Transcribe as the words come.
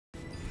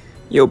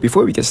Yo,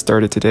 before we get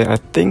started today, I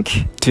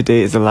think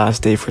today is the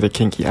last day for the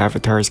Kinky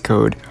Avatars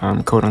code.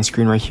 Code on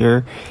screen right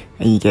here,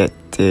 and you get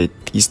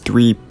these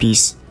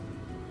 3-piece.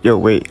 Yo,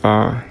 wait.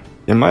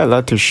 Am I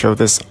allowed to show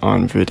this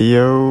on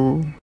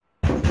video?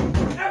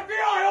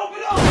 FBI,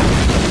 open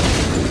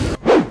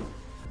up!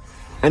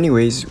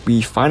 Anyways,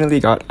 we finally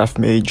got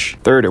F.Mage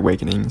Third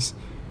Awakenings,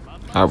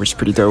 which is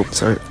pretty dope.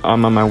 So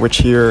I'm on my witch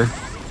here.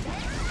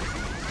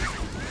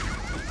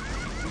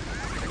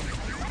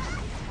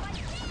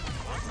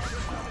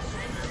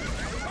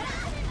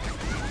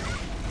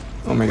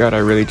 Oh my god, I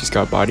really just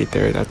got bodied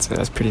there. That's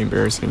pretty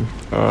embarrassing.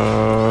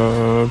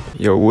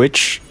 Yo,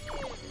 witch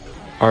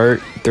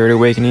art Third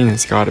Awakening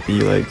has got to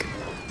be like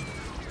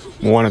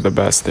one of the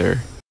best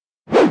there.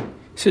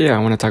 So yeah, I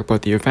want to talk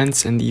about the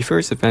events, and the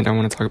first event I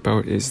want to talk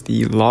about is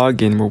the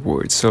login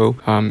reward. So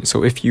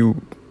if you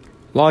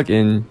log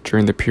in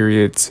during the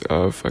periods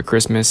of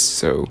Christmas,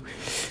 so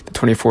the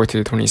 24th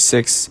to the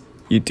 26th,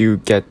 you do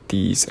get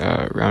these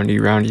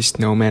roundy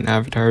snowman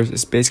avatars.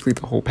 It's basically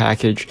the whole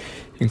package.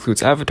 It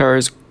includes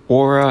avatars,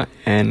 aura,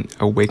 and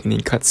awakening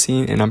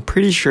cutscene, and I'm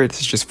pretty sure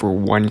this is just for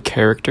one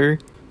character,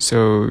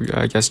 so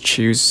I guess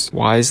choose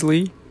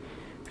wisely.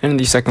 And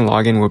the second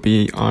login will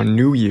be on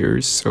New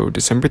Year's, so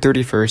December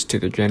 31st to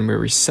the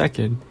January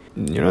 2nd.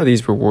 You know,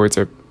 these rewards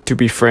are, to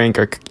be frank,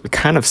 are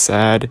kind of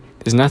sad.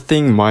 There's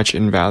nothing much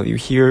in value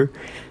here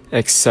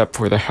except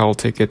for the hell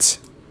tickets,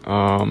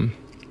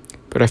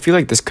 but I feel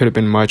like this could have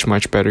been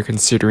much better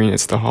considering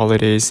it's the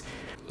holidays.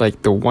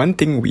 Like, the one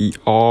thing we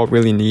all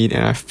really need,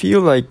 and I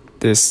feel like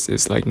this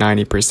is like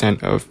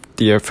 90% of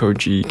the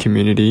F.Mage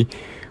community,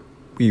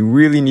 we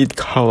really need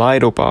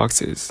Kaleido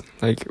boxes.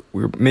 Like,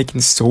 we're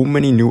making so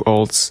many new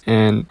alts,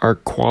 and our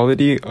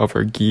quality of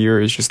our gear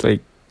is just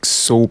like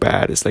so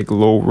bad. It's like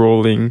low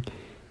rolling,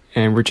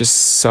 and we're just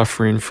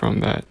suffering from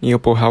that.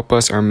 Neopo, help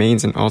us. Our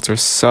mains and alts are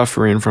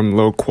suffering from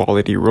low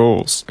quality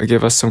rolls.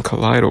 Give us some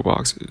Kaleido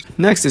boxes.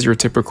 Next is your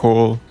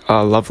typical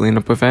leveling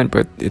up event,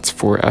 but it's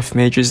for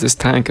F.Mages this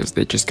time because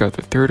they just got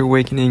the Third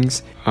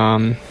Awakenings.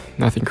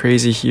 Nothing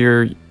crazy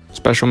here.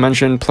 Special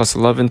mention, plus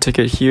 11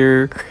 ticket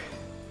here,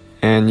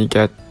 and you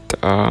get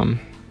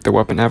the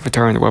weapon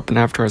avatar, and the weapon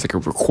avatar is like a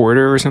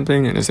recorder or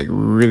something, and it's like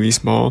really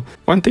small.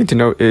 One thing to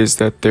note is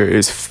that there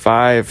is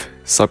 5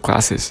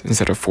 subclasses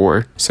instead of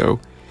 4, so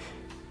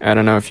I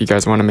don't know if you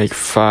guys want to make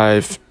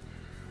 5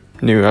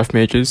 new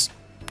F.Mages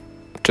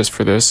just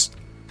for this,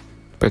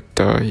 but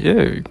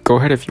yeah, go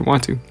ahead if you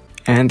want to.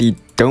 And the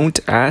Don't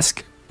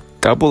Ask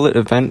Double It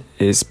event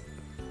is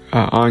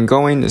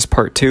ongoing, is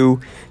part 2,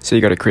 so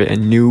you got to create a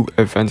new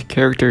event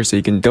character, so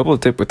you can double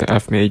dip with the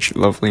F.Mage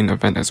leveling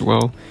event as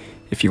well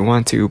if you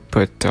want to.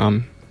 But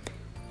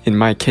in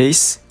my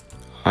case,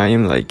 I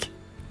am like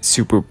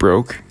super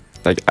broke.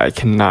 Like,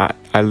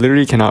 I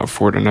literally cannot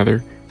afford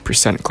another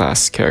percent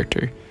class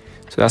character,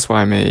 so that's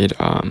why I made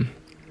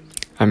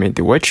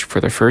the witch for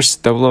the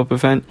first double up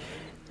event,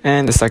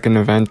 and the second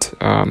event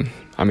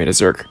I made a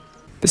zerk.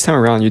 This time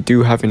around, you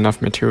do have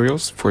enough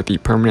materials for the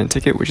permanent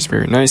ticket, which is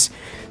very nice,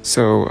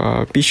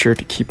 so be sure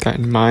to keep that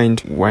in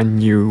mind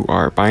when you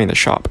are buying the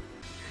shop.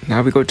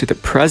 Now we go to the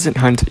present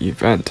hunt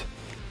event.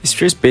 It's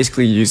just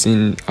basically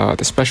using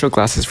the special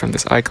glasses from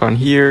this icon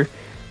here.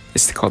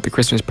 It's called the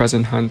Christmas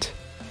present hunt,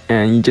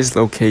 and you just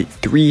locate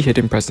 3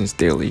 hidden presents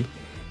daily.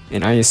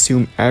 And I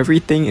assume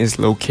everything is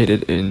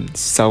located in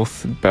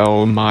South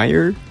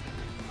Belmire,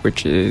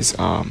 which is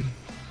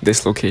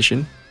this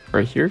location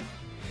right here.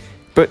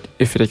 But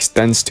if it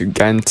extends to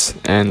Ghent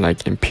and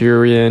like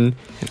Empyrean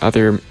and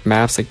other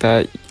maps like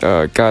that,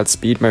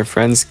 Godspeed my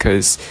friends,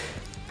 because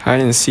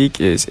hide and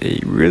seek is a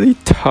really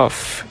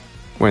tough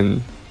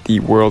when the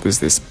world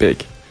is this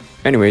big.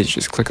 Anyways,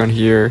 just click on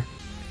here,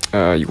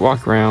 you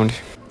walk around,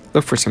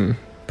 look for some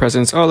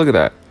presents. Oh, look at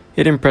that,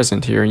 hidden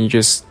present here, and you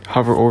just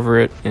hover over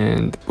it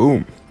and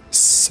boom,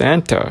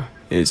 Santa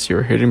is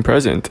your hidden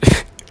present.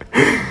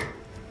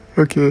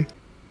 Okay.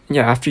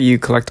 Yeah, after you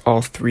collect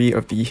all 3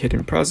 of the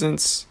hidden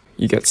presents,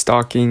 you get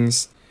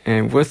stockings,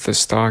 and with the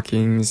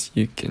stockings,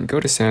 you can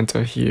go to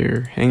Santa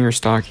here, hang your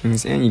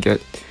stockings, and you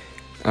get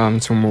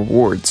some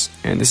rewards,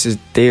 and this is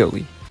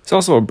daily. It's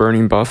also a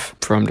burning buff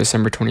from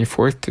December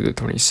 24th to the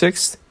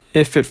 26th.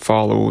 If it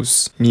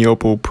follows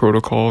Neopo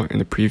protocol in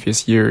the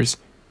previous years,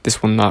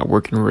 this will not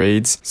work in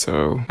raids,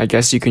 so I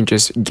guess you can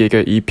just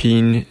Giga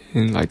Epine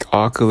in like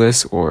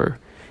Oculus or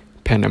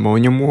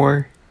Pandemonium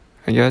War,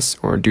 I guess,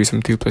 or do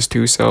some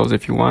 2+2 cells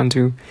if you want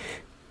to,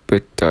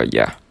 but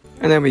yeah.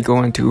 And then we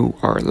go into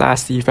our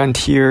last event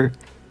here.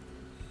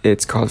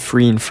 It's called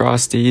Free and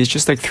Frosty. It's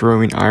just like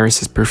throwing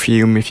Iris's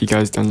perfume if you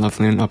guys done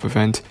leveling up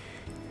event.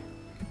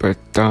 But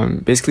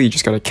basically you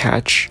just gotta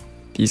catch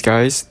these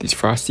guys, these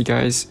frosty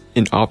guys,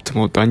 in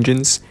optimal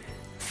dungeons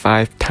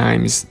 5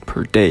 times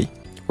per day.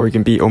 Or you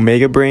can be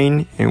Omega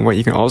Brain, and what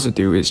you can also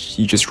do is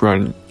you just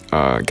run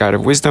Guide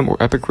of Wisdom or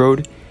Epic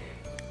Road.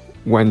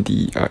 When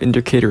the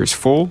indicator is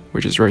full,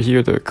 which is right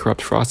here, the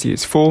Corrupt Frosty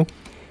is full,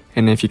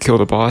 And if you kill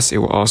the boss, it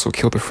will also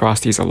kill the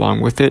frosties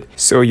along with it.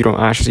 So you don't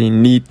actually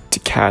need to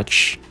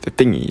catch the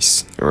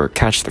thingies or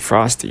catch the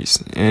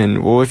frosties.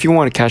 And well, if you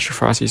want to catch the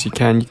frosties, you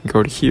can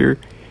go to here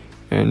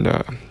and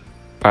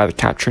buy the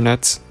capture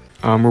nets.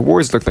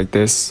 Rewards look like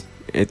this.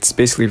 It's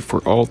basically for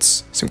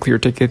alts, some clear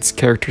tickets,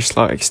 character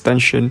slot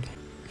extension,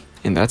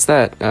 and that's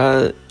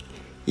that.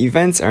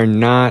 Events are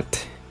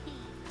not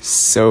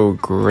so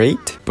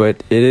great,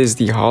 but it is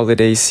the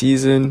holiday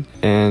season,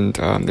 and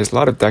there's a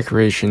lot of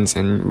decorations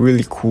and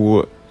really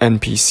cool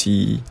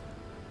NPC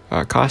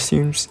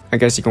costumes. I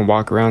guess you can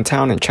walk around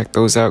town and check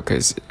those out,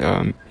 because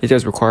it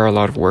does require a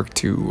lot of work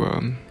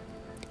to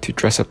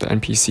dress up the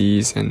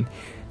NPCs and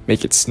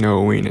make it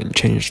snowing and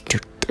change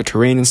the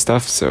terrain and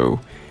stuff. So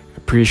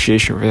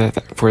appreciation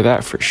for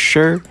that for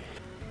sure.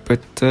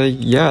 But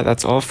yeah,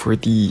 that's all for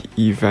the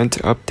event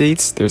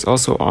updates. There's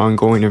also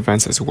ongoing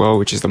events as well,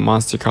 which is the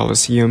Monster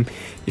Coliseum.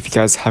 If you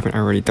guys haven't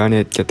already done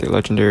it, get the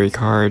legendary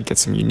card, get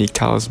some unique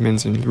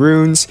talismans and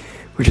runes,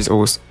 which is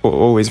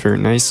always very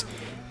nice.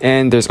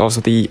 And there's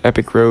also the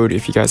Epic Road.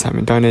 If you guys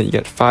haven't done it, you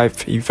get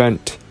 5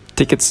 event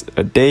tickets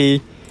a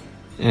day,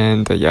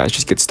 and yeah, it's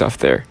just good stuff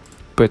there.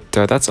 But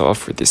that's all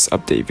for this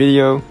update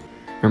video.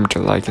 Remember to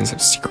like and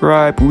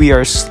subscribe. We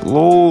are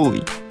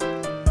slowly,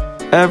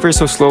 ever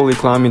so slowly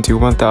climbing to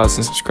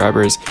 1,000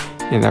 subscribers,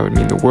 and that would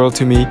mean the world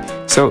to me.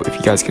 So if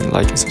you guys can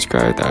like and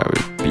subscribe, that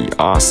would be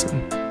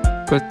awesome.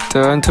 But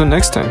until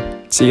next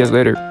time, see you guys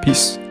later.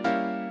 Peace.